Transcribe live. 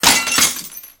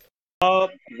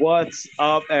What's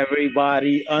up,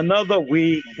 everybody? Another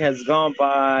week has gone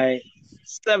by,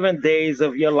 7 days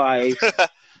of your life.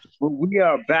 But we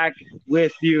are back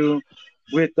with you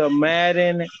with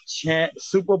the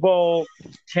Super Bowl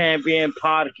champion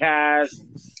podcast.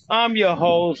 I'm your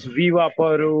host, Viva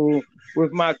Peru,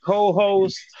 with my co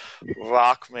host.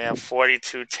 Rockman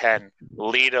 4210,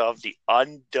 leader of the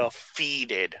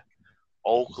undefeated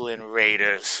Oakland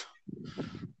Raiders.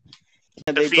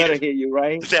 And they better hear you,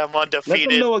 right? Them undefeated. Let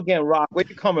them know again, Rock, where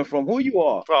you coming from, who you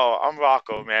are. Bro, I'm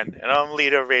Rocco, man, and I'm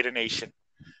leader of Raider Nation,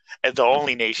 and the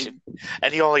only nation,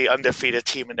 and the only undefeated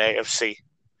team in the AFC.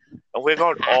 And we're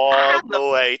going all the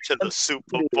way to the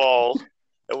Super Bowl,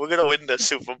 and we're gonna win the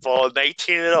Super Bowl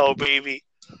 19-0, baby.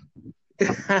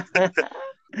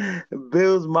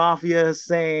 Bills Mafia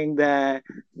saying that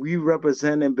we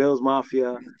representing Bills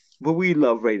Mafia, but we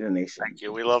love Raider Nation. Thank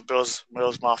you. We love Bills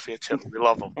Mafia too. We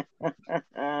love them.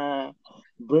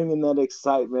 Bringing that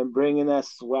excitement, bringing that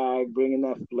swag, bringing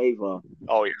that flavor.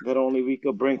 Oh yeah. That only we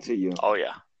could bring to you. Oh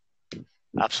yeah.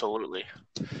 Absolutely.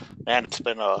 Man, it's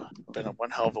been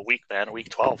one hell of a week, man. Week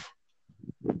 12.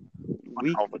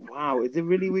 Wow, is it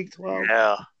really week 12?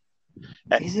 Yeah.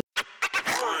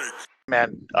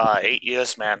 Man, 8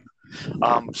 years, man.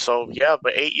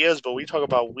 But 8 years, but we talk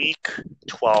about week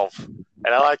 12.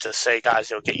 And I like to say,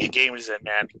 guys, get your games in,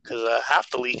 man, because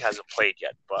half the league hasn't played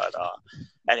yet. But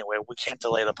anyway, we can't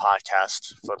delay the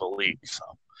podcast for the league. So,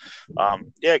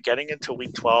 getting into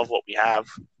week 12, what we have,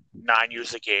 9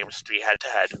 user games, 3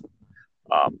 head-to-head.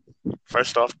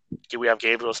 First off, we have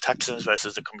Gabriel's Texans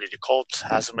versus the Community Colts.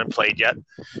 Hasn't been played yet.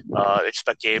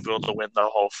 Expect Gabriel to win,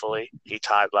 though, hopefully. He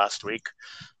tied last week.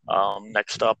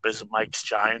 Next up is Mike's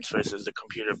Giants versus the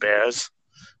Computer Bears.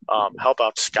 Help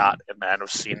out Scott in the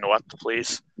NFC North,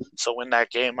 please. So win that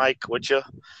game, Mike, would you?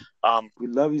 We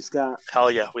love you, Scott.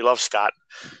 Hell yeah, we love Scott.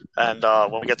 And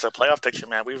when we get to the playoff picture,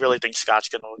 man, we really think Scott's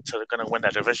gonna win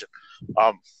that division.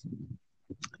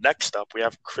 Next up, we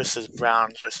have Chris's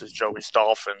Browns versus Joey's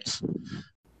Dolphins.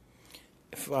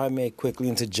 If I may quickly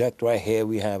interject right here,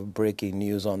 we have breaking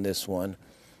news on this one.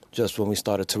 Just when we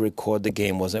started to record, the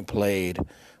game wasn't played,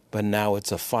 but now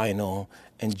it's a final,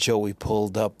 and Joey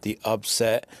pulled up the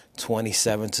upset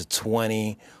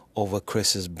 27-20 over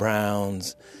Chris's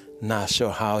Browns. Not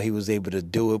sure how he was able to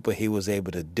do it, but he was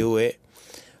able to do it.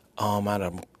 I'm at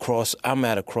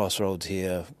a crossroads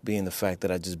here, being the fact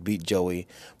that I just beat Joey,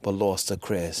 but lost to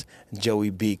Chris. Joey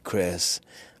beat Chris.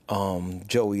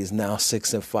 Joey is now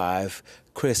 6-5.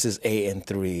 Chris is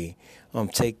 8-3.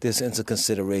 Take this into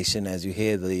consideration as you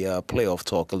hear the playoff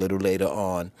talk a little later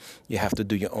on. You have to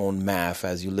do your own math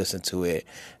as you listen to it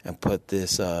and put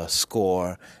this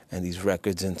score and these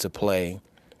records into play.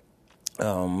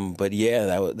 But yeah,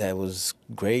 that was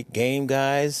great game,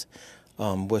 guys.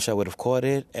 Wish I would have caught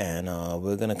it, and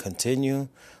we're gonna continue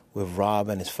with Rob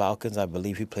and his Falcons. I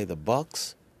believe he played the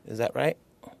Bucks. Is that right?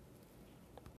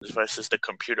 Versus the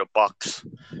Computer Bucks,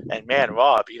 and man,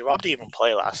 Rob didn't even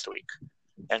play last week,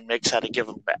 and Mix had to give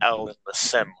him the L in the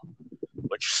sim,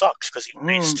 which sucks because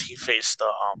he faced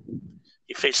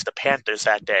the Panthers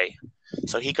that day,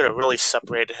 so he could have really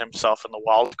separated himself in the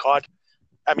wild card.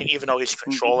 I mean, even though he's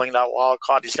controlling that wild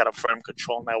card, he's got a firm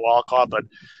control in that wild card. But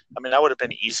I mean, that would have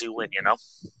been an easy win, you know.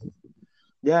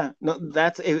 Yeah, no,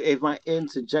 that's if I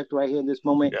interject right here in this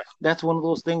moment. Yeah. That's one of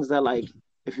those things that, like,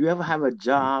 if you ever have a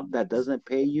job that doesn't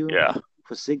pay you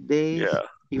for sick days,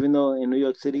 even though in New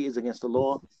York City it's against the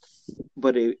law,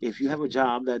 but if you have a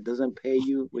job that doesn't pay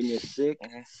you when you're sick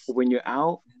or when you're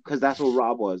out, because that's what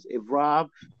Rob was. If Rob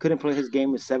couldn't play his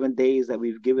game in 7 days that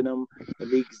we've given him, the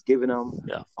league's given him,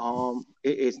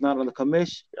 it's not on the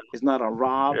commish, it's not on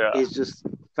Rob, it's just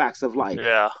facts of life.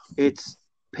 Yeah. It's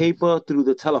paper through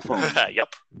the telephone.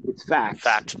 Yep. It's facts.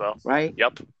 Facts, bro. Right?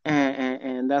 Yep.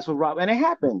 And that's what Rob, and it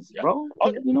happens, bro.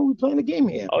 Oh, you know, we're playing the game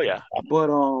here. Oh yeah.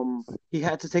 But he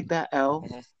had to take that L,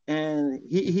 and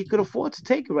he could afford to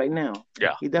take it right now.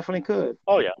 Yeah. He definitely could.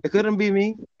 Oh yeah. It couldn't be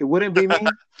me. It wouldn't be me,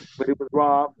 but it was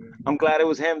Rob. I'm glad it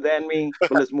was him than me.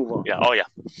 But let's move on. Yeah. Oh yeah.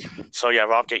 So yeah,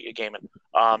 Rob, get your game in.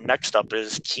 Next up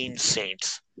is Keen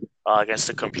Saints against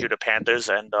the Computer Panthers,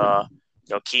 and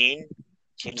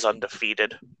Keen's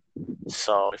undefeated.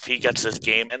 So if he gets his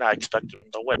game in, I expect him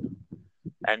to win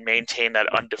and maintain that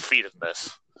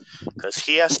undefeatedness. Because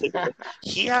he has to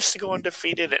go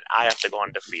undefeated, and I have to go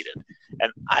undefeated.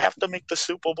 And I have to make the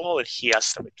Super Bowl, and he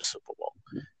has to make the Super Bowl.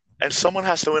 And someone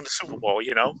has to win the Super Bowl,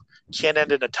 you know? Can't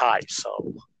end in a tie,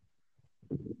 so.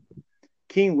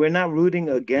 King, we're not rooting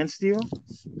against you.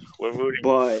 We're rooting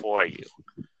for you.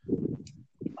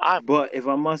 But if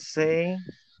I must say,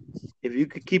 if you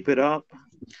could keep it up,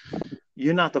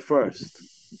 you're not the first.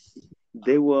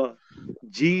 They were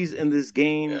G's in this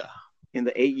game in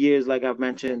the 8 years, like I've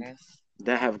mentioned,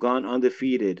 that have gone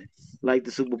undefeated, like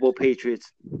the Super Bowl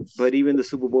Patriots. But even the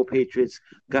Super Bowl Patriots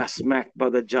got smacked by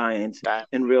the Giants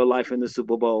in real life in the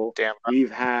Super Bowl.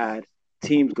 We've had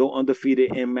teams go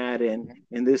undefeated in Madden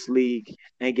in this league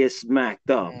and get smacked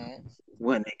up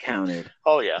when they counted.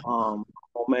 Oh, yeah. I'll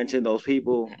mention those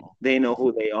people. They know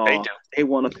who they are. They do. They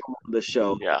want to come on the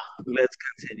show. Yeah. Let's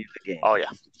continue the game. Oh,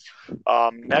 yeah.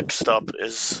 Next up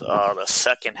is the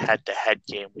second head-to-head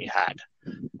game we had.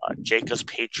 Jacob's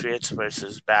Patriots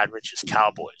versus Bad Rich's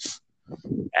Cowboys.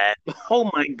 And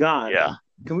oh, my God. Yeah.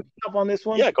 Can we stop on this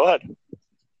one? Yeah, go ahead.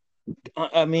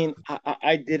 I mean,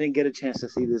 I didn't get a chance to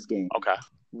see this game. Okay.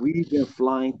 We've been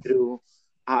flying through.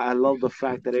 I love the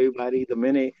fact that everybody, the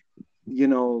minute,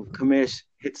 Commish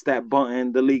hits that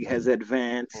button, the league has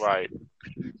advanced. Right.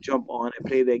 Jump on and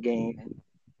play their game.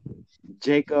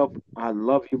 Jacob, I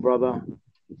love you, brother.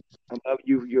 I love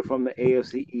you. You're from the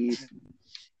AFC East.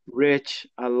 Rich,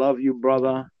 I love you,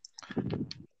 brother.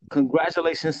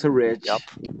 Congratulations to Rich. Yep.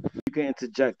 You can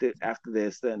interject it after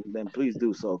this, then please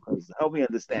do so, because help me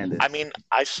understand this. I mean,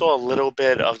 I saw a little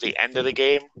bit of the end of the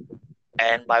game,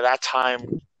 and by that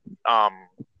time,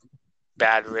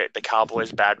 the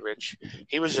Cowboys, Bad Rich,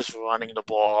 he was just running the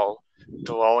ball,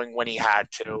 throwing when he had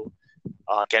to,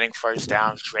 getting first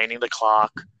downs, draining the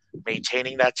clock,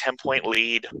 maintaining that 10-point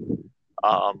lead,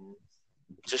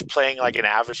 just playing like an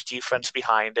average defense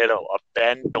behind it, a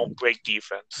bend, don't break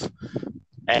defense.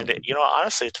 And,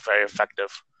 honestly, it's very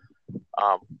effective.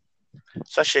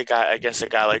 Especially against a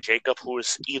guy like Jacob, who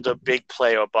is either big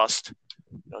play or bust.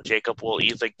 Jacob will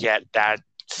either get that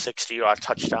 60-yard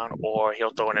touchdown or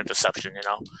he'll throw an interception,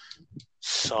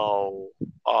 So,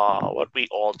 what we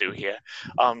all do here.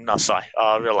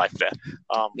 Real life there.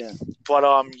 Yeah.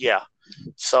 But, yeah.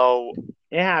 So,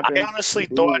 it happened. I honestly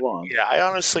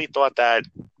thought that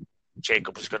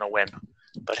Jacob was going to win.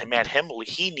 But, man,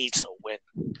 he needs to win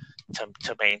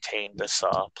to maintain this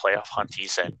playoff hunt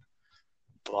he's in.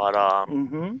 But,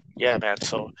 yeah, man,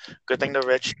 so good thing the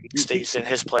Rich stays in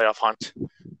his playoff hunt,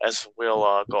 as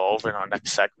we'll go over in our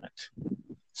next segment.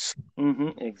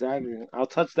 Exactly. I'll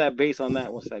touch that base on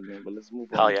that one segment, but let's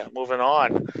move on. Hell yeah. Moving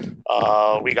on,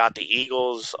 we got the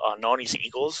Eagles, Noni's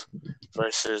Eagles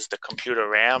versus the Computer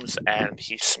Rams, and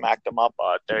he smacked them up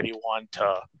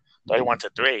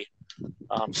 31-3,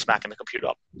 smacking the computer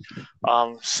up.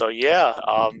 So,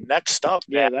 yeah, next up.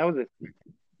 Yeah, that was it.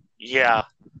 Yeah.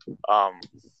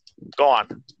 Go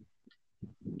on.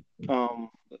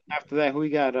 After that, we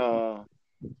got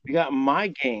my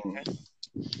game,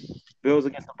 Bills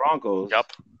against the Broncos.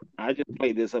 Yep. I just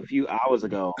played this a few hours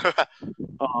ago.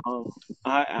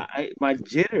 My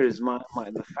jitters,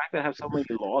 the fact that I have so many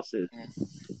losses.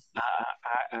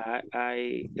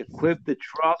 I equipped the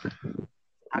truck.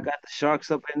 I got the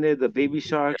sharks up in there, the baby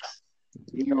sharks.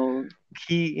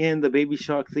 Key in the baby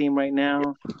shark theme right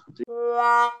now.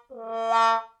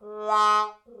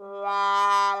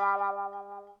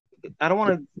 I don't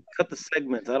want to cut the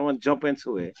segments. I don't want to jump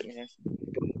into it.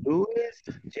 Lewis,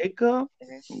 Jacob,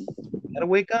 gotta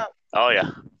wake up. Oh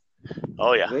yeah.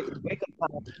 Wake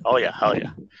up. Oh yeah, hell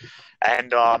yeah.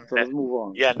 And so let's move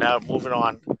on. Yeah, now moving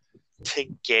on to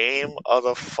game of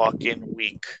the fucking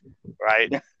week,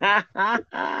 right?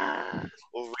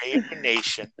 Raider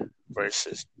Nation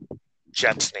versus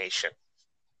Jets Nation.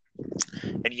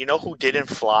 And you know who didn't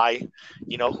fly?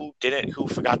 Who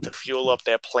forgot to fuel up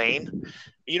their plane?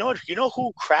 You know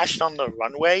who crashed on the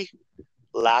runway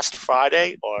last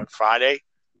Friday or Friday?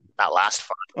 Not last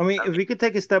Friday. I mean, if we could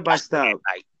take it step by step.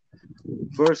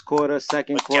 First quarter,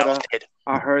 second quarter,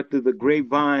 I heard through the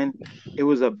grapevine, it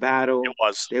was a battle. It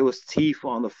was. There was teeth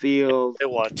on the field. There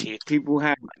were teeth. People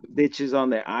had ditches on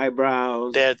their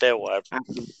eyebrows. There were.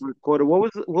 After the first quarter, what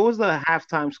was the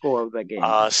halftime score of that game?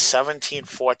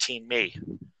 17-14 me.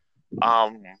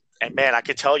 And man, I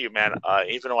could tell you, man,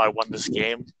 even though I won this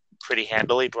game pretty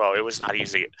handily, bro, it was not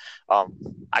easy.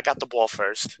 I got the ball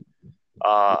first.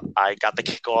 I got the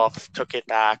kickoff, took it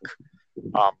back.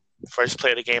 First play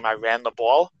of the game, I ran the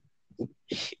ball.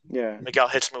 Yeah. Miguel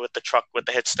hits me with the truck with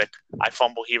the hit stick. I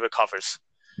fumble. He recovers.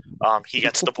 He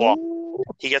gets the ball.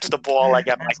 He gets the ball like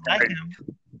at my 30.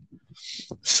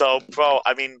 So, bro,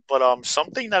 I mean, but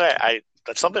something that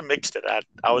something mixed it at.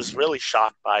 I was really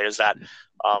shocked by is that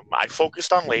I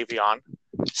focused on Le'Veon,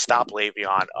 stopped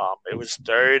Le'Veon. It was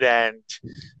third and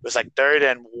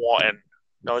 1.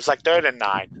 No, it was like 3rd and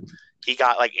 9. He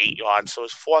got like 8 yards, so it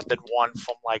was 4th and 1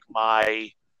 from like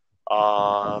my.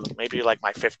 Maybe like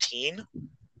my 15.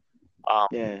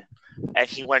 Yeah. And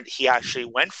he actually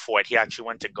went for it. He actually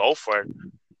went to go for it.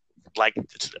 Like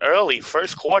it's early,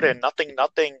 first quarter, nothing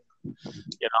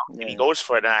and he goes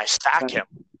for it, and I sack him.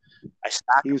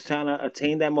 He was trying to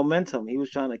attain that momentum. He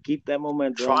was trying to keep that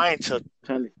momentum.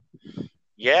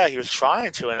 Yeah, he was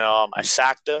trying to, and I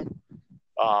sacked him,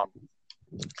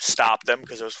 stopped him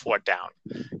because it was 4th down.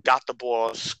 Got the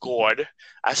ball, scored.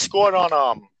 I scored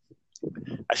on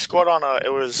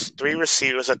it was 3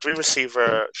 receivers. It was a 3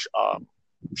 receiver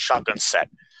shotgun set,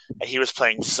 and he was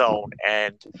playing zone,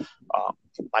 and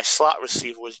my slot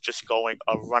receiver was just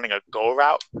running a go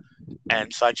route,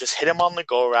 and so I just hit him on the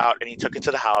go route, and he took it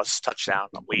to the house, touchdown.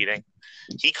 I'm leading.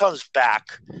 He comes back,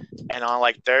 and on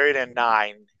like 3rd and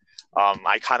 9,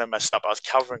 I kind of messed up. I was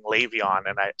covering Le'Veon,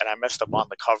 and I messed up on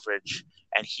the coverage,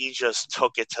 and he just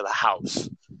took it to the house,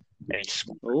 and he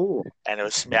scored. And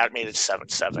that made it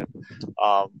 7-7.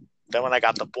 Then when I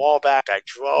got the ball back, I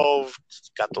drove,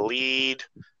 got the lead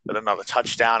with another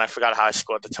touchdown. I forgot how I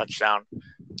scored the touchdown.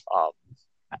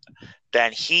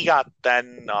 Then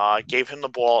gave him the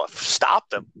ball,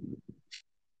 stopped him.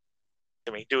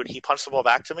 Dude, he punched the ball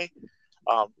back to me.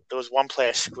 There was one play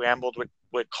I scrambled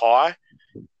with Carr.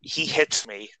 He hits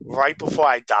me right before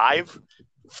I dive,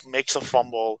 makes a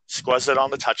fumble, scores it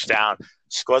on the touchdown,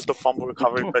 scores the fumble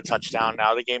recovery for a touchdown.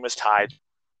 Now the game is tied. I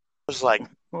was like,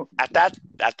 at that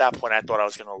point, I thought I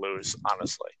was going to lose,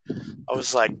 honestly. I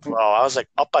was like,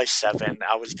 up by 7.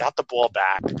 Got the ball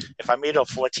back. If I made a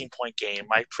 14-point game,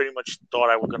 I pretty much thought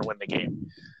I was going to win the game.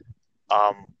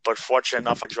 But fortunate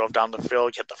enough, I drove down the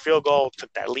field, hit the field goal,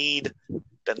 took that lead.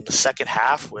 Then the second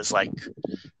half was like,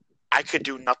 I could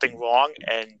do nothing wrong,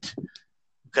 and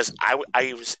because I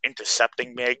was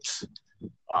intercepting Miggs,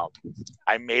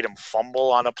 I made him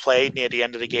fumble on a play near the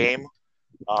end of the game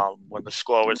when the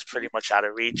score was pretty much out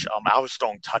of reach. I was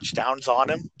throwing touchdowns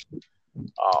on him.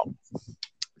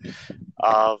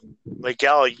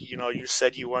 Miguel, you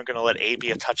said you weren't going to let AB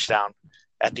a touchdown.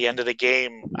 At the end of the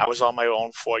game, I was on my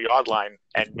own 4-yard line,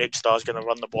 and Miggs thought I was going to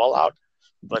run the ball out.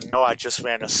 But no, I just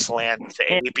ran a slant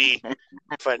to AB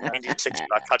for a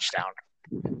 96-yard touchdown.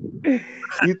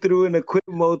 You threw in a quick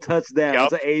mode touchdown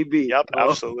to AB. Yep,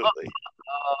 absolutely.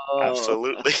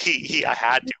 Absolutely. I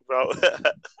had to, bro.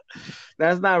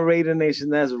 That's not Raider Nation.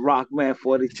 That's Rockman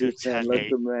 4210. Look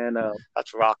the man up.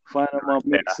 That's Rock. Find him on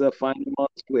Mixer. Find him on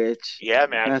Twitch. Yeah,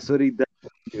 man. That's what he does.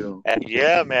 And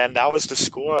yeah, man, that was the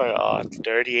score,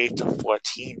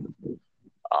 38-14.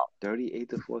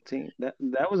 38-14.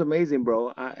 That was amazing,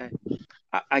 bro. I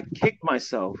kicked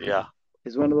myself. Yeah.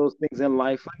 It's one of those things in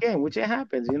life, again, which it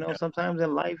happens. Sometimes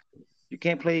in life, you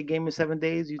can't play a game in 7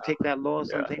 days. You take that loss.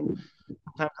 Yeah. Sometimes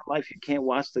in life, you can't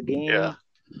watch the game. Yeah.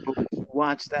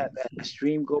 Watch that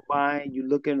stream go by. You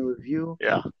look in review.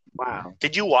 Yeah. Wow.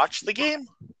 Did you watch the game?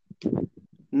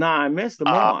 Nah, I missed them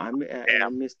all. I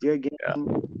missed your game. Yeah.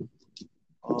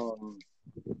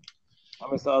 I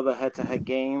missed the other head-to-head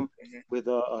game with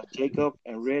Jacob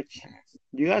and Rich.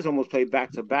 You guys almost played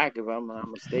back-to-back, if I'm not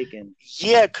mistaken.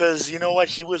 Yeah, because you know what?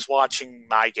 He was watching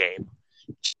my game.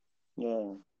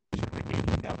 Yeah. He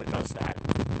never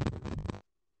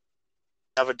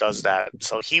does that.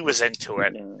 So he was into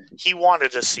it. Yeah. He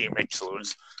wanted to see Mix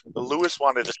lose. Lewis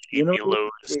wanted to see me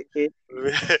lose.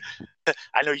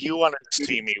 I know you wanted to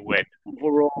see me win.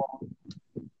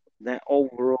 That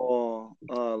overall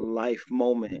life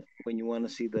moment when you want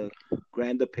to see the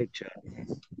grander picture.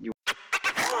 You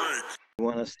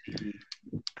want to see,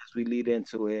 as we lead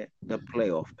into it, the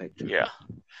playoff picture. Yeah.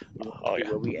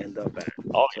 Where we end up at.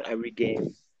 So every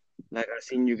game, like I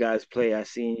seen you guys play, I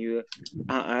seen you.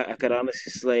 I could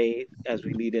honestly say, as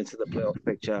we lead into the playoff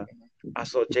picture, I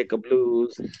saw Jacob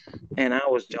lose, and I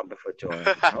was jumping for joy.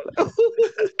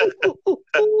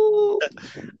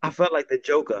 I felt like the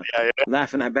Joker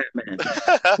laughing at Batman.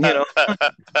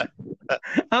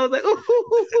 I was like,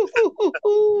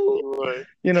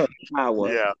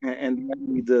 power. Yeah. And that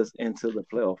leads us into the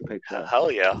playoff picture.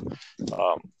 Hell yeah.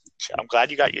 I'm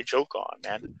glad you got your joke on,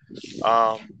 man.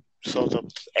 So the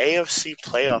AFC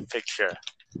playoff picture,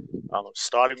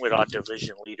 starting with our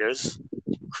division leaders.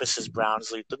 Chris's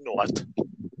Browns lead the North.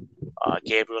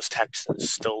 Gabriel's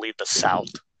Texans still lead the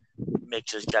South.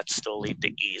 Mitch's Jets still lead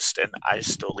the East, and I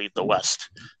still lead the West.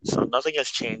 So nothing has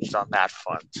changed on that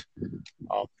front.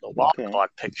 The wild card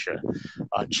picture,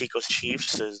 Chico's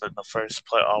Chiefs is in the first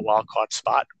wild card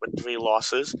spot with 3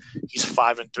 losses. He's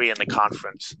 5-3 in the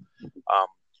conference.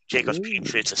 Jacob's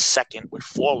Patriots is second with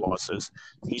 4 losses.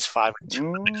 He's 5-2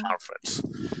 in the conference.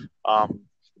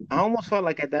 I almost felt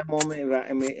like at that moment, if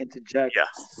I may interject,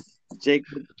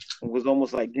 Jacob was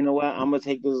almost like, you know what, I'm going to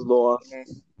take this loss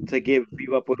to give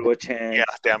Viva Puro a chance. Yeah,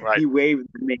 damn right. He waved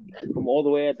at me from all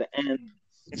the way at the end.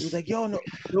 He was like, yo, no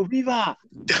Viva,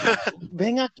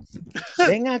 ven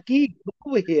aquí, come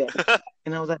over here.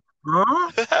 And I was like,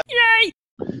 huh? Yay!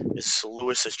 is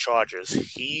Lewis's Chargers.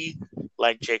 He,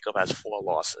 like Jacob, has 4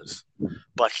 losses,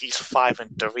 but he's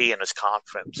 5-3 in his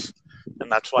conference,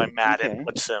 and that's why Madden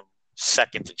puts him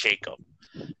second to Jacob,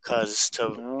 because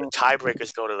the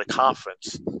tiebreakers go to the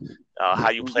conference, how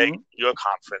you play your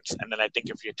conference, and then I think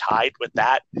if you're tied with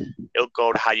that, it'll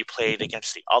go to how you played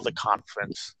against the other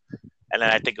conference, and then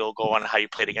I think it'll go on how you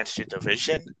played against your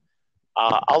division.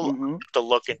 I'll have to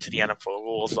look into the NFL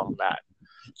rules on that,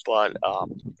 but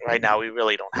right now we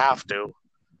really don't have to.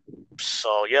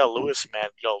 So yeah, Lewis, man,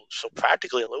 so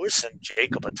practically Lewis and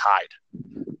Jacob are tied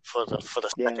for the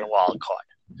second wild card.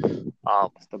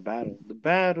 It's the battle. The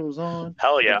battle's on.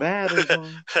 Hell yeah. The battle's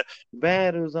on. The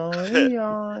battle's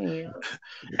on.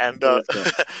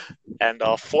 And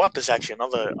fourth is actually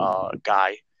another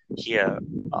guy here,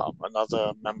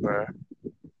 another member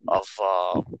of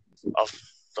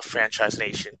the franchise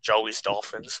nation, Joey's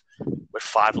Dolphins, with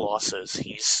 5 losses.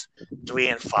 He's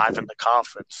 3-5 in the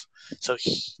conference. So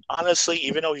honestly,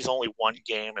 even though he's only 1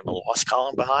 game in the loss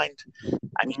column behind,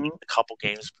 I mean, he's a couple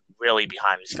games really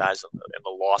behind these guys in the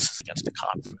losses against the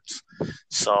conference.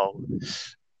 So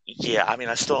yeah, I mean,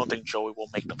 I still don't think Joey will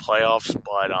make the playoffs,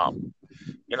 but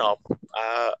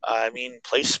I mean,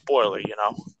 play spoiler,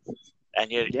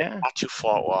 and you're not too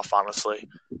far off, honestly.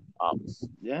 A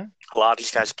lot of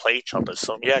these guys play each other,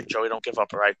 so yeah, Joey, don't give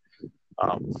up, right?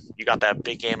 You got that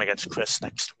big game against Chris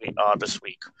this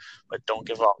week, but don't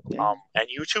give up. And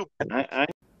you too.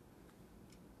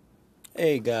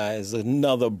 Hey guys,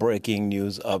 another breaking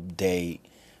news update.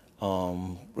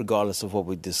 Regardless of what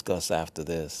we discuss after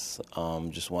this,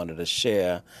 just wanted to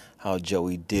share how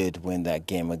Joey did win that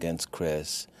game against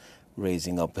Chris,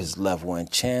 raising up his level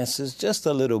and chances just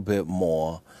a little bit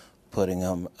more, putting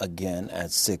him again at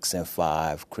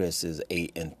 6-5. Chris is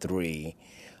 8-3.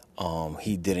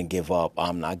 He didn't give up.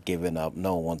 I'm not giving up.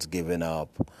 No one's giving up.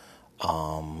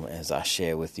 As I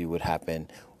share with you what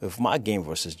happened with my game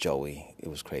versus Joey, it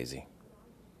was crazy.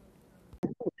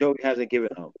 Joey hasn't given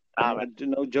up.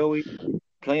 Joey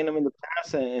playing him in the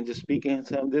past and just speaking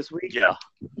to him this week. Yeah.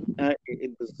 The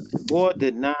board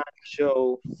did not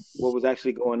show what was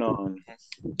actually going on.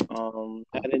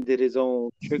 Madden did his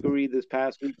own trickery this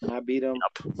past week, and I beat him.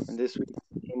 And this week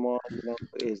came on.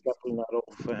 It's definitely not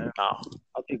over for him. No.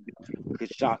 I think it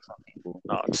could shock some people.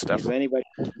 No, it's definitely. If anybody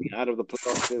be out of the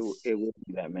playoffs, it would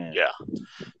be that man. Yeah.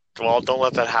 Well, don't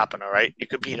let that happen. All right, you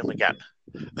could beat him again.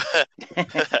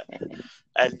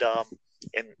 And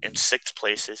in 6th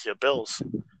place is your Bills.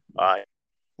 And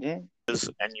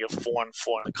you're 4-4 in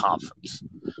the conference.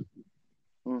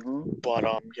 But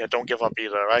don't give up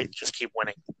either, right? Just keep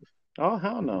winning. Oh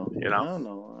hell no! Hell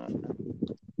no!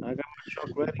 I got my truck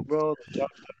ready, bro. The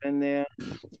truck's in there.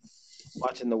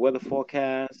 Watching the weather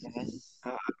forecast.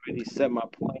 I already set my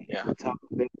point at the top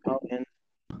of the mountain.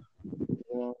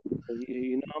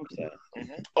 You know what I'm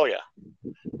saying? Oh yeah.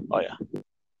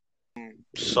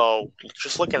 So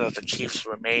just looking at the Chiefs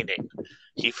remaining,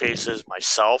 he faces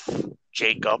myself,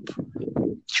 Jacob,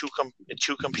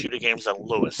 two computer games, and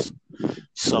Lewis.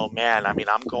 So man, I mean,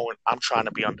 I'm trying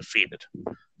to be undefeated.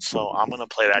 So I'm gonna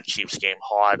play that Chiefs game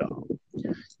hard.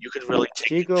 You could really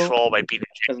take control by beating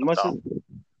Jacob.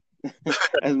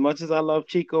 As much as I love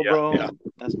Chico, bro,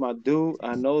 that's my dude.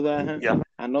 I know that. Yeah.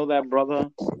 I know that, brother.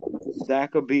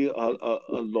 That could be a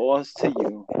loss to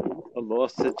you, a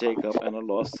loss to Jacob, and a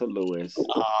loss to Lewis.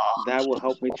 That will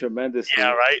help me tremendously.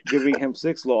 Yeah, right. Giving him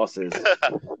 6 losses.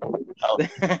 Nah,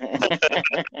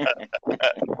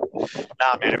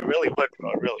 man, it really would,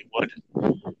 bro. It really would.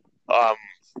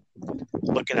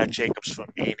 Looking at Jacob's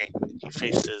remaining, he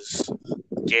faces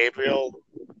Gabriel.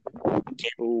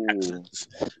 Texans.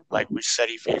 Like we said,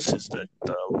 he faces the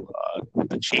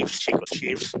Chiefs, Chico's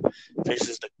Chiefs.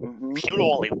 Faces the computer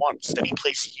only once. Then he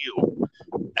plays you,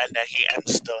 and then he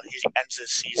ends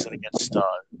his season against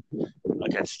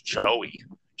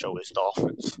Joey's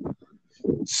Dolphins.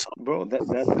 So, bro, that's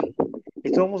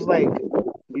it's almost like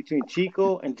between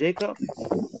Chico and Jacob,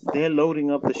 they're loading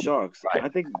up the sharks. Right. I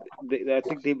think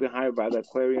they've been hired by the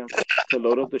aquarium to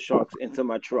load up the sharks into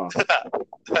my truck.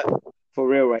 For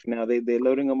real, right now they're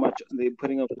loading them much. They're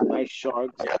putting up some nice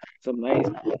sharks, some nice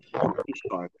baby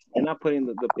sharks. They're not putting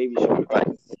the baby sharks. Right.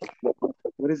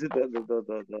 What is it?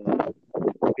 The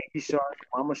baby shark,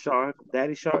 mama shark,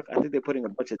 daddy shark. I think they're putting a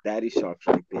bunch of daddy sharks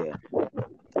right there in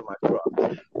my truck.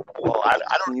 Well, I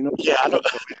don't. I don't.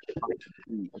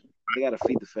 They gotta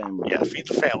feed the family. Yeah, feed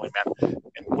the family, man,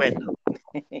 and win.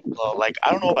 Well, I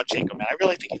don't know about Jacob, man. I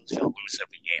really think he's gonna lose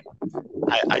every game.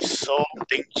 I so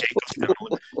think Jacob's gonna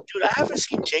lose. Dude, I haven't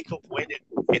seen Jacob win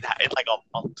in like a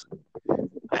month.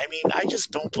 I mean, I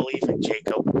just don't believe in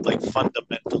Jacob,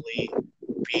 fundamentally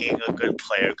being a good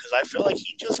player because I feel like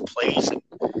he just plays and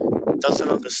doesn't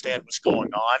understand what's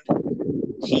going on.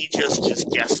 He just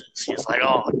guesses. He's like,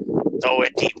 oh, throw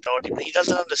it deep. He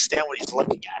doesn't understand what he's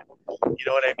looking at. You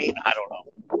know what I mean? I don't know.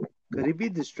 Could he be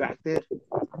distracted?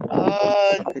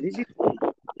 Could he be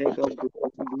Jacob?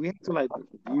 Do we have to like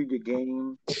view your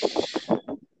game?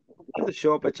 You have to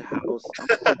show up at your house.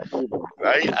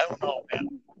 Right? I don't know,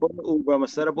 man. Put an Uber. I'm gonna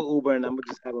set up an Uber and I'm gonna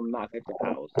just have him knock at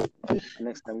your house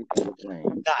next time you start playing.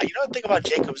 Nah, you know the thing about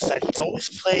Jacob is that he's always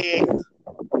playing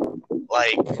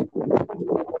like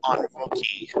on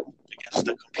rookie against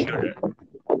the computer.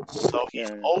 So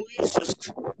he's always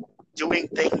just doing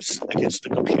things against the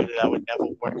computer that would never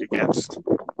work against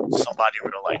somebody in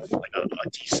real life, like a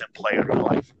decent player in real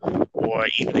life, or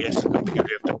even against the computer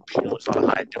if the computer was on a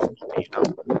high difficulty, you know.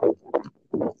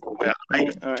 Where I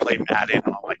play Madden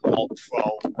on like all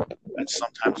pro and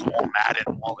sometimes all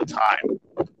Madden all the time.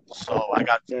 So I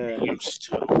got used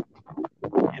to,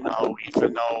 you know,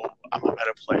 even though I'm a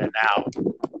better player now,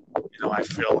 you know, I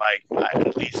feel like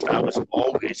at least I was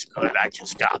always good. I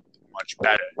just got much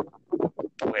better.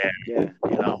 Where, you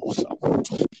know, so.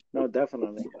 No,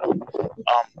 definitely.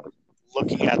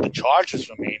 Looking at the Chargers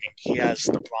remaining, he has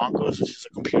the Broncos, which is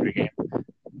a computer game,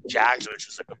 Jags, which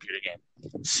is a computer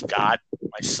game, Scott,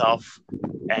 myself,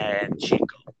 and Chico.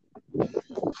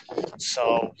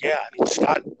 So, yeah, I mean,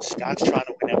 Scott's trying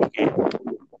to win every game.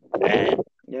 And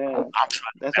I'm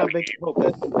trying to win every game.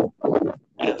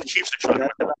 And the Chiefs are trying to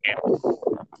win every game.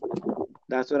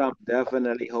 That's what I'm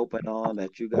definitely hoping on,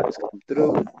 that you guys come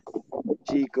through.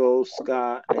 Chico,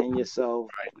 Scott, and yourself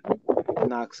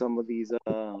knock some of these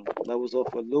levels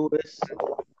off of Lewis.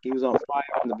 He was on fire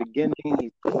in the beginning.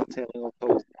 He's tailing off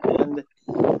towards the end.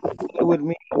 It would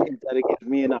mean that it gives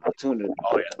me an opportunity.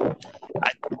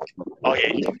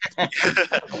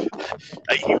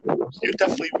 You're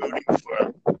definitely rooting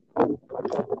for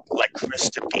like Chris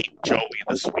to beat Joey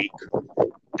this week.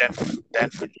 Then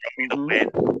for Joey to win.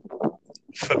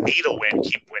 For me to win,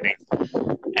 keep winning.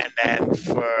 And then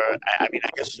I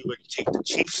guess you would take the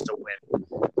Chiefs to win.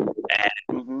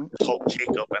 And hope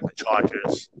Jacob and the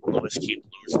Chargers, Lewis, keep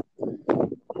losing.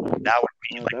 That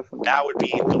would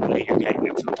be the way you're getting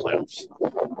into the playoffs.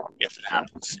 If it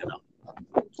happens, you know.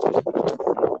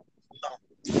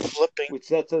 Flipping. Which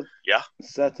sets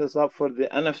us up for the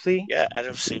NFC? Yeah,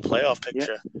 NFC playoff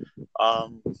picture.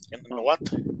 In the North,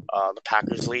 the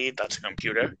Packers lead. That's a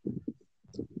computer.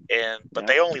 But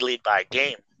they only lead by a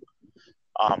game.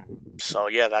 So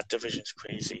yeah, that division's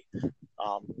crazy.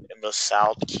 In the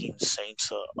South, Keen's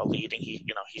Saints are leading.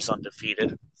 He's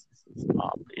undefeated.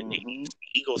 In the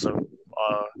Eagles are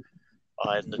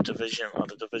in the division, are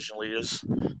the division leaders.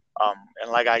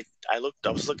 And like I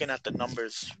was looking at the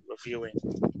numbers, reviewing,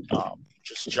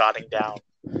 just jotting down,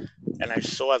 and I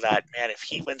saw that, man, if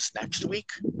he wins next week,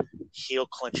 he'll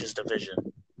clinch his division.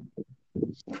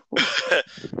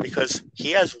 Because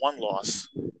he has one loss.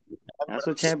 That's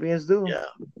what champions do. Yeah.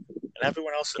 And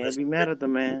everyone else can't be mad at the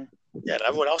man. Yeah, and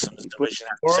everyone else in this division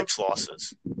has 6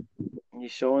 losses. You're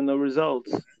showing the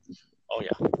results. Oh,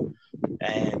 yeah.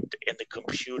 And in the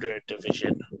computer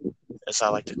division, as I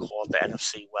like to call it, the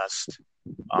NFC West,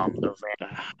 the Rams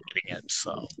are getting it,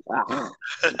 so.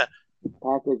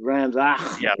 Patrick Rams,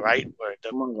 Yeah, right?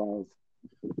 Come on, guys.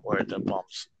 We're the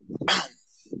bumps.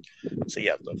 So,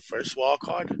 yeah, the first wild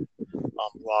card,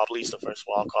 Rob Lee's the first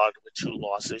wild card with 2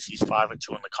 losses. He's 5-2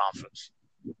 in the conference.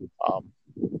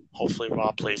 Hopefully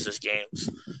Rob plays his games,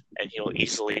 and he'll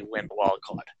easily win the wild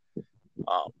card.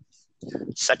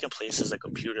 Second place is the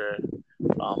computer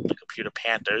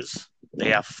Panthers. They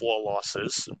have 4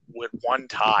 losses with 1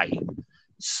 tie.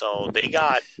 So they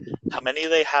got how many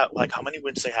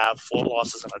wins they have? 4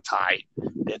 losses and a tie.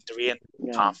 They're 3 in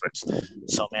conference.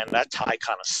 So man, that tie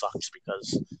kind of sucks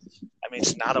because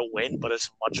it's not a win, but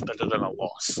it's much better than a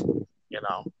loss. You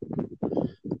know,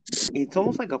 it's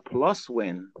almost like a plus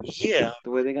win. Yeah, the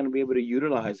way they're going to be able to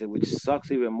utilize it, which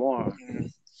sucks even more.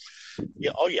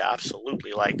 Yeah. Oh yeah,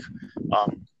 absolutely. Like,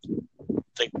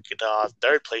 the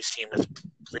third place team is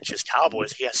Rich's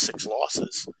Cowboys. He has 6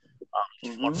 losses.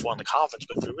 He's 1-4 in the conference,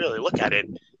 but if you really look at it,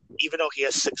 even though he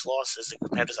has 6 losses and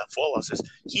Commanders have 4 losses,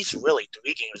 he's really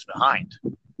 3 games behind.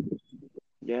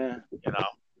 Yeah. You know?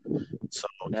 So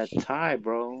that tie,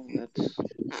 bro. That's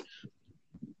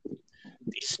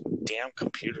these damn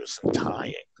computers and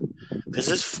tying. Because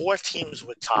there's 4 teams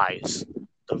with ties.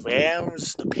 The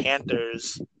Rams, the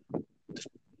Panthers,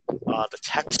 the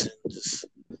Texans,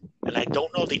 and I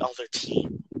don't know the other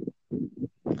team.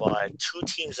 But 2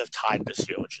 teams have tied this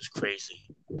year, which is crazy.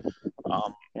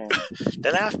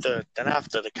 Then after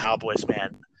the Cowboys,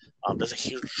 man, there's a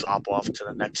huge drop off to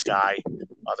the next guy,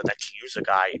 the next user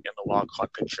guy in the wild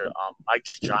card picture.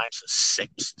 Mike's Giants is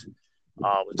 6th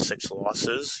with 6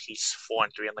 losses. He's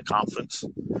 4-3 in the conference.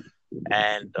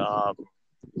 And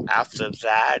after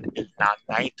that, now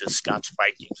 9th is Scott's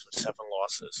Vikings with 7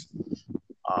 losses.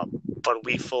 But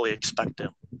we fully expect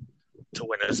him to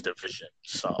win his division.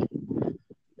 So,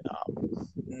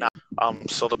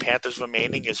 so the Panthers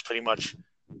remaining is pretty much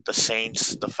the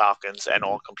Saints, the Falcons, and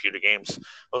all computer games.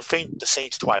 Well, the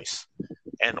Saints twice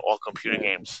and all computer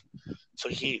games. So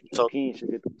Keane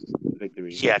should get those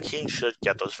victories. Yeah, Keane should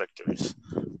get those victories.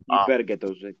 You better get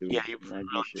those victories. Yeah, he really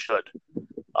should.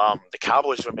 The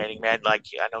Cowboys remaining, man, like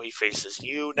I know he faces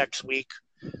you next week.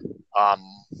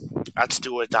 That's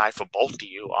do or die for both of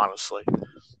you, honestly.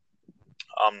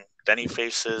 Then he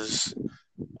faces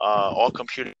all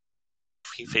computer.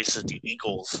 He faces the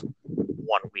Eagles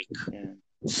 1 week. Yeah.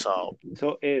 So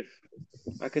if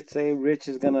I could say Rich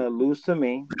is gonna lose to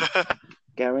me,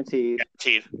 guaranteed.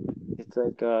 It's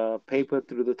like paper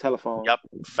through the telephone. Yep.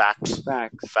 Facts.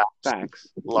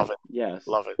 Love it. Yes.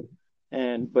 Love it.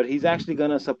 But he's actually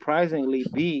gonna surprisingly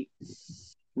beat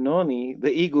Noni,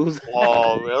 the Eagles.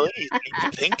 Oh, really?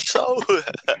 You think so?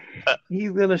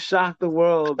 He's gonna shock the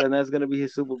world, and that's gonna be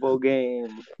his Super Bowl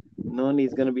game.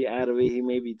 Noni's gonna be out of it. He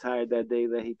may be tired that day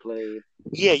that he played.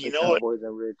 Yeah, you know Cowboys what?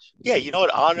 Are rich. Yeah, you know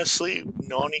what? Honestly,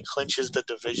 Noni clinches the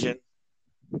division.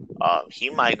 He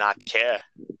might not care.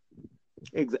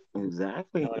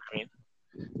 Exactly. You know what I mean?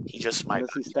 He just might.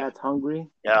 Unless he's stats hungry.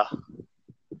 Yeah.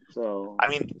 So. I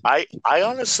mean, I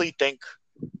honestly think.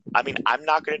 I mean, I'm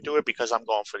not going to do it because I'm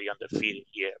going for the undefeated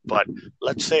year. But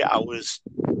let's say I was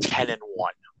 10-1,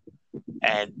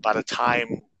 and by the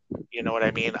time, you know what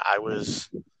I mean,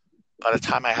 by the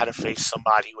time I had to face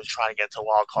somebody who was trying to get to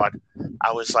wild card,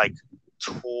 I was like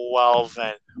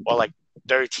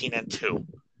 13-2. You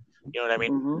know what I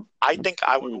mean? Mm-hmm. I think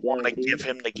I would want to give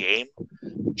him the game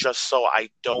just so I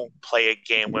don't play a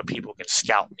game where people can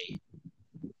scout me.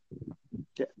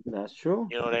 Yeah, that's true.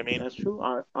 You know what I mean? That's true.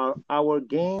 Our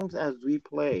games as we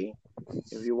play,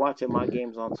 if you're watching my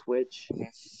games on Twitch,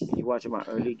 you're watching my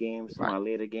early games, my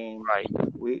later games, right?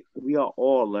 We are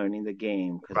all learning the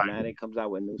game because right. Madden comes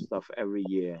out with new stuff every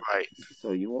year. Right.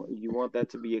 So you want that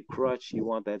to be a crutch. You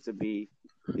want that to be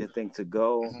your thing to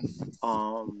go.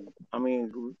 Mm-hmm. I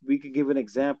mean, we could give an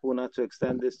example, not to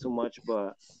extend this too much,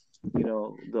 but you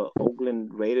know, the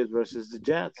Oakland Raiders versus the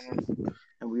Jets. Mm-hmm.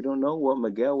 And we don't know what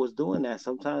Miguel was doing that.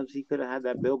 Sometimes he could have had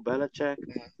that Bill Belichick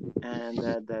and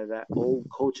that old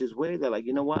coach's way. They're like,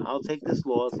 you know what? I'll take this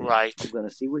loss. Right. I'm going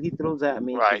to see what he throws at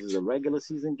me. Right. It's a regular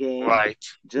season game. Right.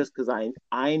 Just because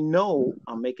I know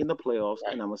I'm making the playoffs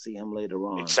and I'm going to see him later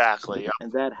on. Exactly. Yeah.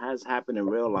 And that has happened in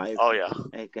real life. Oh, yeah.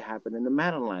 And it could happen in the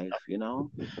Madden life, you know?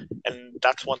 And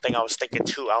that's one thing I was thinking,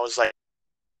 too. I was like,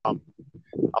 I'm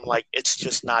like, it's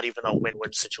just not even a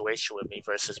win-win situation with me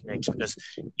versus Miggs because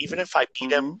even if I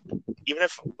beat him, even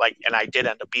if and I did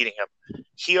end up beating him,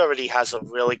 he already has a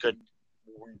really good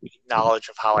knowledge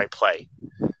of how I play,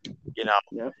 you know.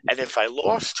 Yep. And if I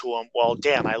lost to him, well,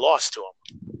 damn, I lost to him.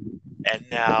 And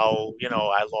now, you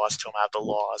know, I lost to him at the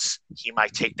loss. He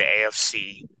might take the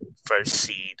AFC first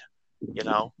seed, you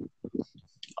know.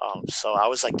 So I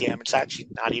was like, damn, it's actually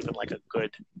not even like a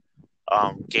good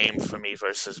game for me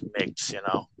versus Miggs, you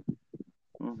know.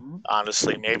 Mm-hmm.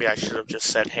 Honestly, maybe I should have just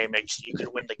said, hey, Miggs, you can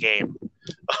win the game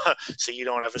so you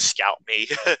don't ever scout me.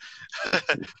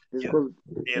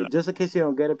 Just in case you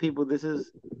don't get it, people, this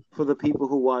is for the people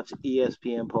who watch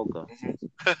ESPN Poker. Mm-hmm.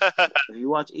 If you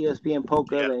watch ESPN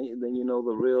Poker, then you know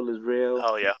the real is real.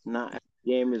 Oh, yeah. Not every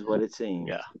game is what it seems.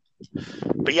 Yeah.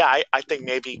 But, yeah, I think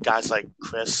maybe guys like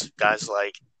Chris, guys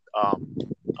like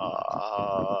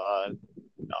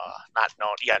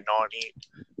Noni.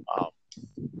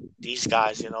 These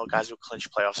guys, you know, guys who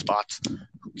clinch playoff spots,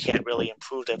 who can't really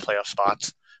improve their playoff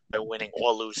spots by winning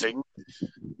or losing.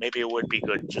 Maybe it would be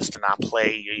good just to not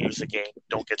play your user game.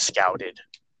 Don't get scouted.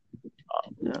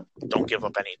 Don't give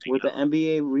up anything. With the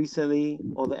NBA recently,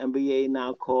 or the NBA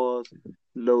now calls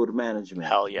load management.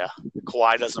 Hell yeah.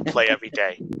 Kawhi doesn't play every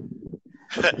day.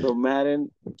 So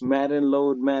Madden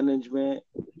load management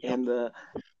and the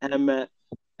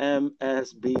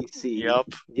MSBC.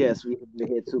 Yep. Yes, we have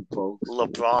here too, folks.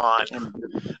 LeBron,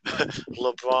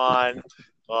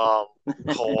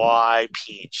 Kawhi,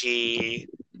 PG.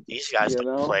 These guys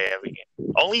don't play every game.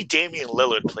 Only Damian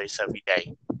Lillard plays every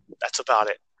day. That's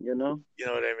about it. You know? You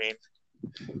know what I mean?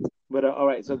 But all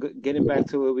right, so getting back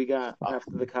to it, we got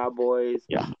after the Cowboys,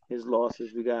 his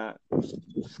losses, we got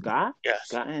Scott. Yes.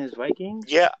 Scott and his Vikings.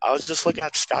 Yeah, I was just looking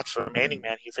at Scott's remaining,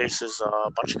 man. He faces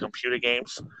a bunch of computer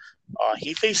games.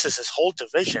 He faces his whole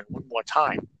division one more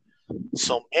time.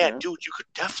 So, man, dude, you could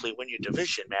definitely win your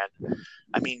division, man.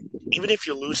 I mean, even if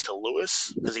you lose to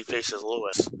Lewis, because he faces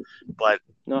Lewis, but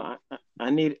no, I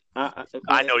need.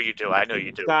 I know you do. I know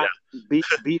you do. Scott, yeah.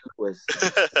 Beat Lewis,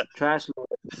 trash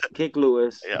Lewis, kick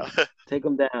Lewis, yeah, take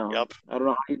him down. Yep. I don't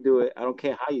know how you do it. I don't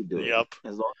care how you do it. Yep.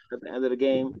 As long as at the end of the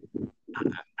game,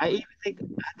 I even think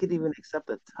I could even accept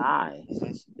a tie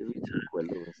if you tie with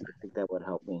Lewis. I think that would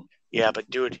help me. Yeah, but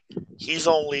dude, he's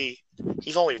only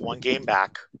one game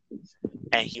back,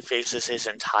 and he faces his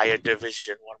entire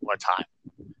division one more time.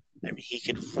 I mean, he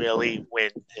could really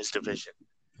win his division.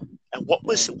 And what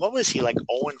was he like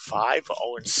 0-5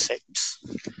 or 0-6?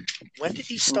 When did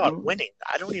he start winning?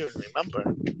 I don't even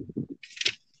remember.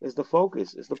 It's the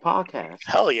focus. It's the podcast.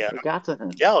 Hell yeah. It got to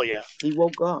him. Hell yeah. He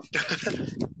woke up.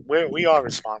 We are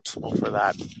responsible for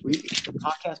that. The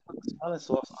podcast put the smelling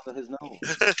sauce under his nose.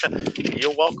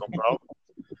 You're welcome, bro.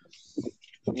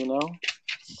 You know?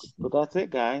 But that's it,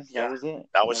 guys. Yeah. That was it.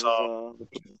 That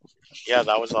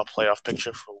was our playoff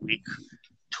picture for week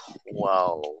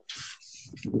 12.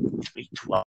 Week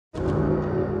 12.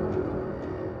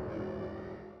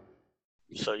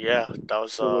 So yeah, that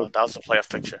was the playoff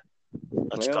picture.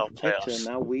 Let's go playoffs.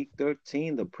 Now week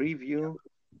 13, the preview.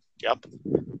 Yep.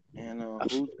 And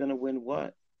who's gonna win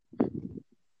what?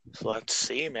 So let's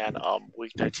see, man.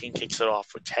 Week 13 kicks it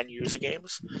off with 10 user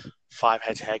games, 5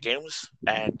 head-to-head games,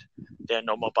 and there are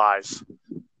no more buys.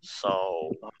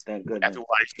 So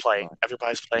everybody's playing.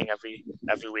 Everybody's playing every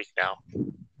week now.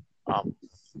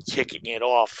 Kicking it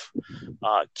off,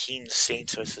 Keen's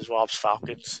Saints versus Rob's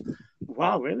Falcons.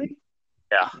 Wow, really?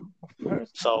 Yeah.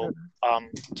 So,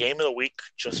 game of the week,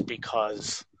 just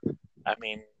because, I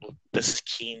mean, this is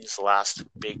Keen's last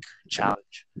big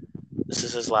challenge. This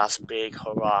is his last big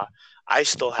hurrah. I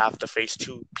still have to face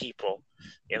 2 people.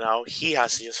 You know, he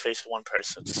has to just face 1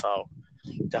 person. So,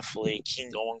 definitely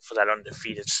Keen going for that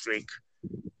undefeated streak.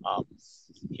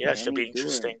 It should be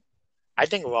interesting. I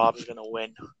think Rob's gonna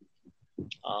win.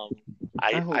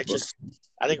 I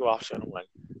think Rob's gonna win.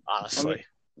 Honestly. I mean,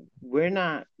 we're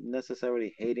not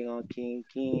necessarily hating on Keen.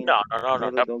 No.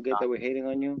 Don't get that we're hating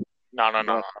on you.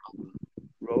 No.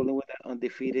 Rolling with that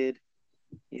undefeated.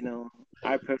 You know,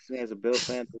 I personally, as a Bill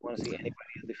fan, don't want to see anybody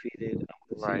undefeated. I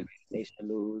want to see Nation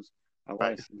lose. I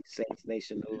want to see Saints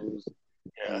Nation lose.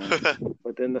 Yeah.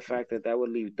 But then the fact that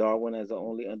would leave Darwin as the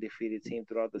only undefeated team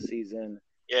throughout the season.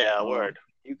 Yeah, word.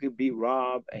 You could beat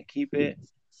Rob and keep it.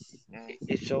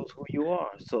 It shows who you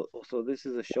are. So this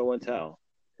is a show and tell.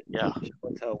 Yeah. Show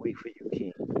and tell week for you,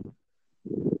 King.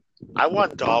 I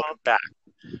want Darwin back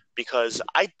because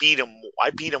I beat him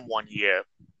 1 year,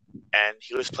 and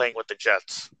he was playing with the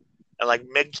Jets. And like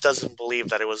Miggs doesn't believe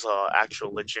that it was an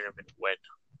actual legitimate win.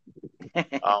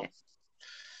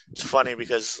 It's funny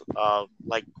because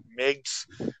like Miggs,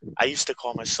 I used to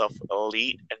call myself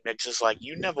elite, and Miggs is like,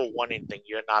 "You never won anything.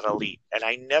 You're not elite." And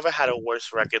I never had a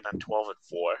worse record than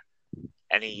 12-4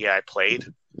 any year I played.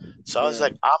 So I was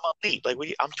like, "I'm elite. Like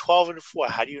I'm 12-4.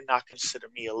 How do you not consider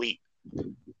me elite?"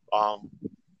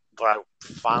 But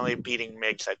finally beating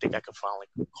Miggs, I think I could finally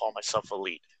call myself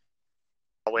elite.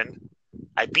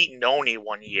 I beat Noni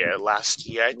 1 year last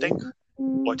year, I think.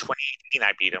 Or 2018,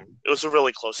 I beat him. It was a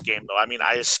really close game, though. I mean,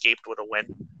 I escaped with a win.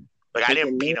 Like, I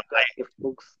didn't beat him.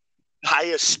 I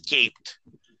escaped.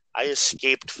 I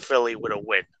escaped Philly with a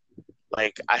win.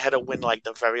 Like, I had a win, like,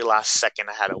 the very last second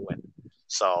I had a win.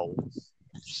 So,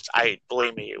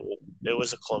 believe me, it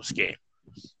was a close game.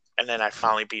 And then I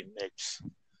finally beat Miggs.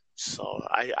 So,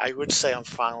 I would say I'm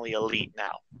finally elite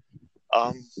now.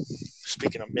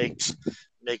 Speaking of Miggs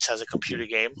has a computer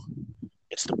game.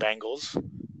 It's the Bengals.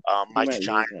 Mike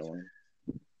Giants.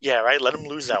 Yeah, right. Let him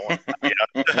lose that one.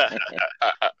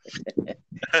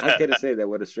 I couldn't say that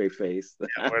with a straight face.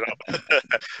 Yeah, word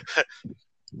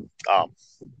up.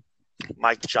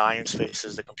 Mike Giants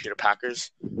faces the Computer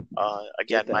Packers.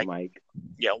 Again, Mike.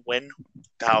 Yeah, win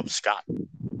to help Scott.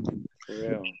 For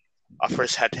real. Our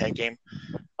first head-to-head game.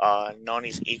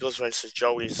 Noni's Eagles versus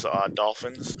Joey's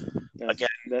Dolphins. Again,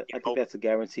 I think that's a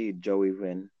guaranteed Joey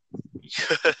win.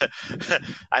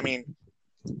 I mean,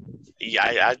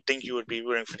 yeah, I think you would be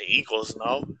rooting for the Eagles,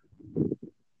 no?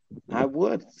 I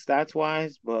would,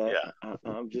 stats-wise, but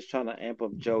I'm just trying to amp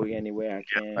up Joey any way I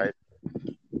can. Right.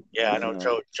 Yeah, I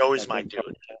know. Joey's my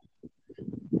dude.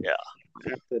 Yeah. I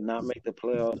have to not make the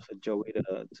playoffs for Joey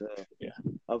to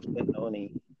upset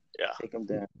Noni. Yeah. Take him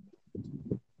down.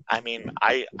 I mean,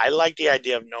 I like the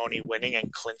idea of Noni winning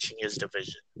and clinching his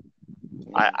division.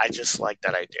 I just like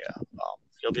that idea.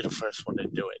 He'll be the first one to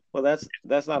do it. Well,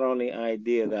 that's not only an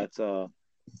idea. That's as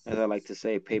I like to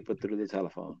say, paper through the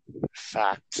telephone.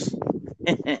 Facts.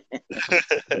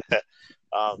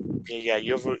 Yeah,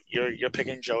 you're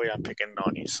picking Joey. I'm picking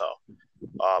Noni. So,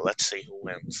 let's see who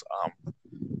wins.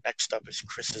 Next up is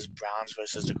Chris's Browns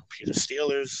versus the Computer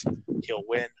Steelers. He'll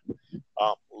win.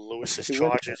 Lewis's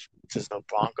Chargers versus the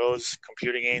Broncos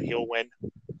computer game. He'll win.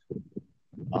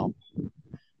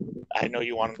 I know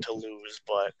you want him to lose,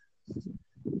 but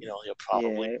he'll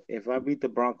probably. Yeah, if I beat the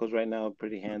Broncos right now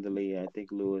pretty handily, I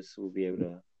think Lewis will be able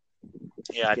to.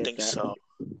 Yeah, I think so.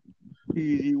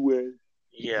 Easy win.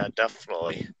 Yeah,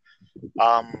 definitely.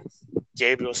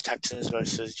 Gabriel's Texans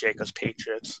versus Jacob's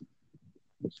Patriots.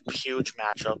 Huge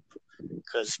matchup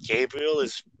because Gabriel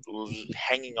is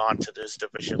hanging on to this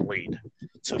division lead,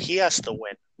 so he has to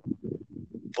win.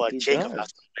 But Jacob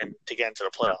has to win to get into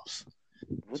the playoffs.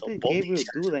 What did Gabriel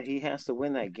do that he has to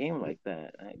win that game like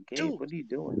that? Gabe, what are you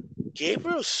doing?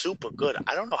 Gabriel's super good.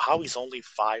 I don't know how he's only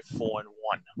 5-4-1.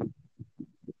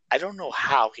 I don't know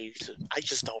how I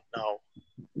just don't know.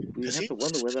 You have to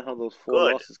wonder where the hell those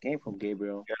 4 losses came from,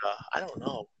 Gabriel. Yeah, I don't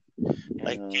know.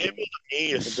 Gabriel to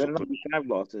me is. It better not be 5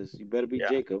 losses. You better be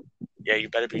Jacob. Yeah, you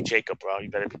better be Jacob, bro. You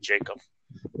better be Jacob.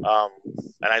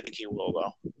 And I think he will,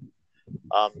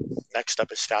 though. Next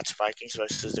up is Stats Vikings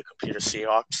versus the Computer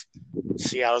Seahawks.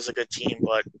 Seattle's a good team,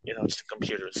 but it's the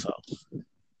computers, so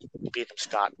beat them,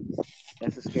 Scott.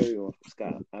 That's a scary one,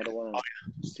 Scott. I don't want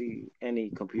to see any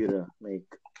computer make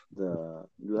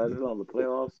let alone the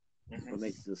playoffs, but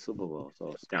make the Super Bowl.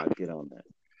 So Scott, get on that.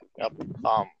 Yep.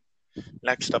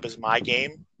 Next up is my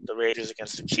game, the Raiders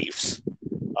against the Chiefs.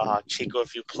 Chico,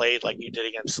 if you played like you did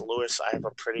against Lewis, I have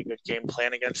a pretty good game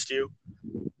plan against you.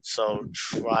 So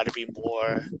try to be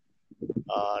more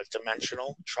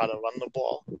dimensional. Try to run the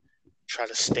ball. Try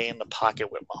to stay in the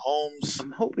pocket with Mahomes.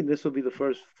 I'm hoping this will be the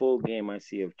first full game I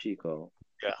see of Chico.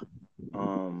 Yeah.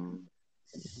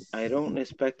 I don't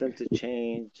expect him to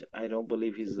change. I don't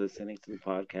believe he's listening to the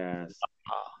podcast.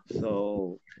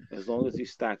 So as long as you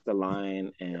stack the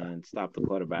line and stop the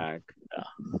quarterback,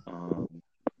 I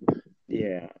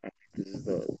think this is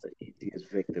the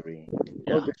easiest victory.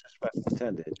 No disrespect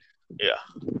intended. Yeah.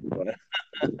 But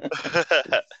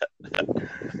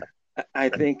I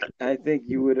think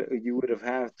you would have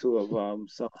had to have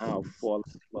somehow fallen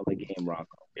on the game,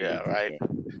 Rocco. Yeah, right.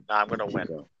 Now I'm gonna win.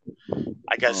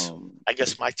 I guess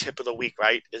my tip of the week,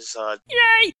 right, is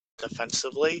yay!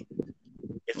 Defensively,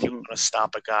 if you want to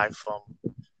stop a guy from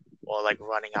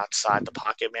running outside the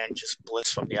pocket, man, just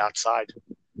blitz from the outside.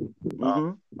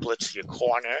 Blitz your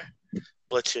corner,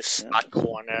 blitz your slot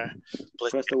corner,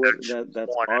 blitz that's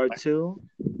corner. R2.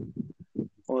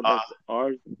 Or that's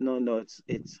R. No,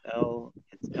 it's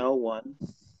L1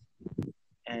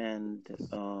 and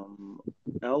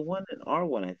L1 and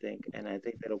R1, I think, and I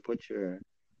think that'll put your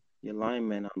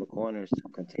linemen on the corners to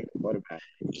contain the quarterback.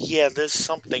 Yeah, there's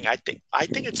something. I think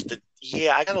it's the.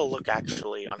 Yeah, I gotta look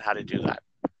actually on how to do that.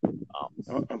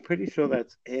 I'm pretty sure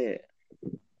that's it.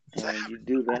 And you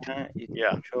do that. You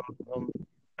control them.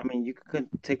 I mean, you could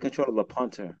take control of the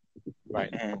punter, right,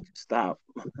 and stop.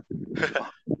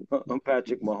 I'm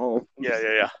Patrick Mahomes.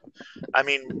 Yeah. I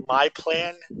mean, my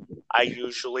plan, I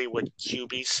usually would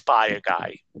QB spy a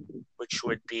guy, which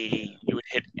would be you would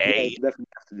hit A. Yeah, you definitely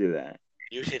have to do that.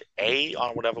 You hit A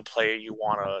on whatever player you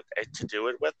want to do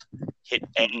it with. Hit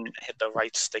A and hit the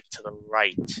right stick to the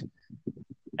right.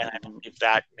 And I believe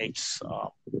that makes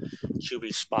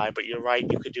QB spy. But you're right,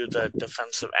 you could do the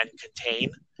defensive end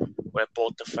contain, where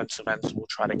both defensive ends will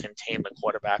try to contain the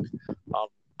quarterback.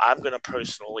 I'm going to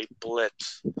personally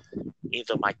blitz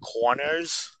either my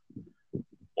corners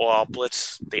or I'll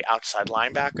blitz the outside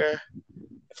linebacker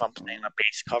if I'm playing a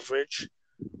base coverage,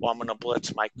 or I'm going to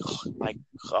blitz my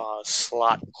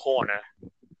slot corner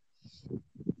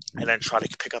and then try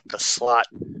to pick up the slot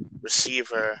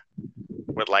receiver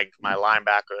with my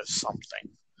linebacker or something.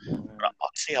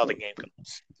 I'll see how the game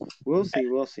goes. We'll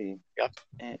see. Yep.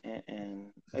 And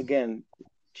again,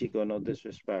 Chico, no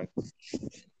disrespect,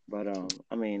 but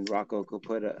I mean, Rocco could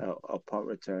put a punt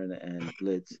return and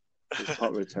blitz his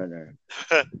punt returner,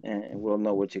 and we'll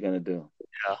know what you're gonna do.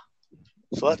 Yeah.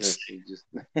 So let's just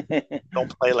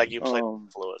don't play like you played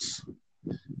with Lewis.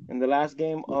 In the last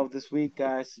game of this week,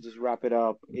 guys, to just wrap it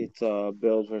up, it's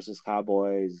Bills versus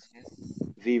Cowboys.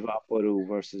 Viva Peru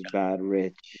versus Bad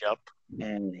Rich. Yep.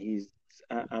 And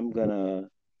I'm gonna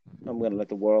let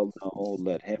the world know,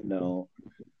 let him know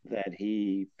that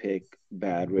he picked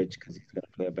Bad Rich because he's gonna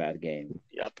play a bad game.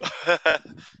 Yep.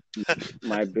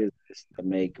 My business to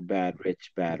make Bad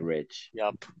Rich Bad Rich.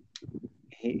 Yep.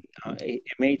 He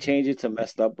may change it to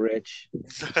Messed Up Rich.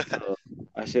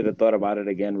 I should have thought about it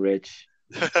again, Rich.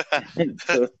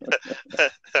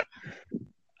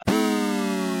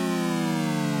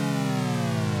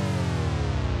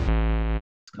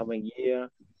 Coming year,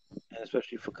 and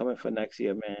especially for coming for next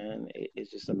year, man.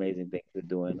 It's just amazing things we're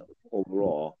doing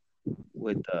overall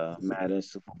with the Madden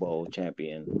Super Bowl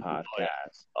champion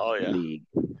podcast league.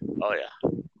 Oh yeah.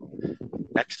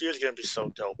 Next year's gonna be so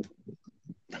dope.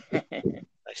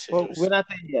 Well, we're not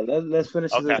there yet. Let's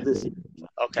finish this year.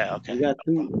 Okay.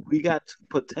 We got two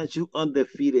potential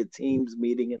undefeated teams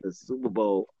meeting in the Super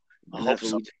Bowl, and that's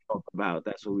what we just talked about.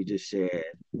 That's what we just shared.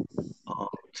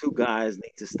 Two guys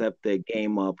need to step their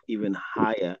game up even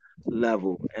higher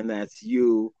level, and that's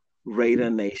you, Raider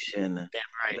Nation.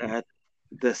 Damn right. That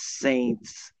the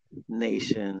Saints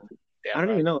Nation. Damn I don't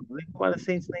right. even know. What the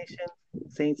Saints Nation?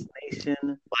 Saints Nation.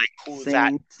 Like who's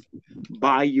Saints that?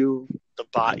 Bayou.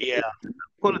 Yeah.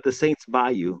 Call it the Saints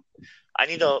Bayou. I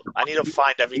need to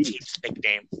find every team's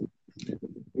nickname.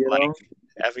 You know?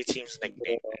 Every team's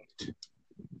nickname.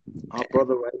 Our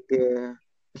brother right there,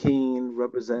 Keen,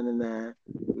 representing that.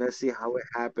 Let's see how it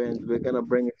happens. We're gonna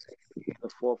bring it to the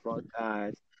forefront,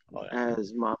 guys.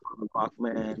 As my brother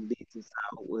Bachman leads us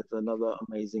out with another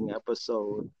amazing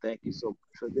episode. Thank you so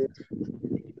much for this.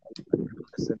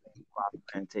 Listening,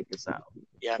 Bachman, take us out.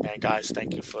 Yeah, man, guys,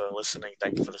 thank you for listening.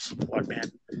 Thank you for the support,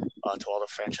 man. To all the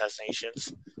franchise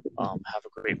nations, have a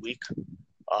great week.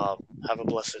 Have a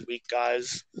blessed week,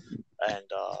 guys. And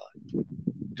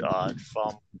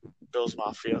from Bills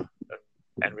Mafia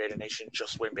and Raider Nation,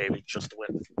 just win, baby, just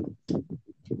win.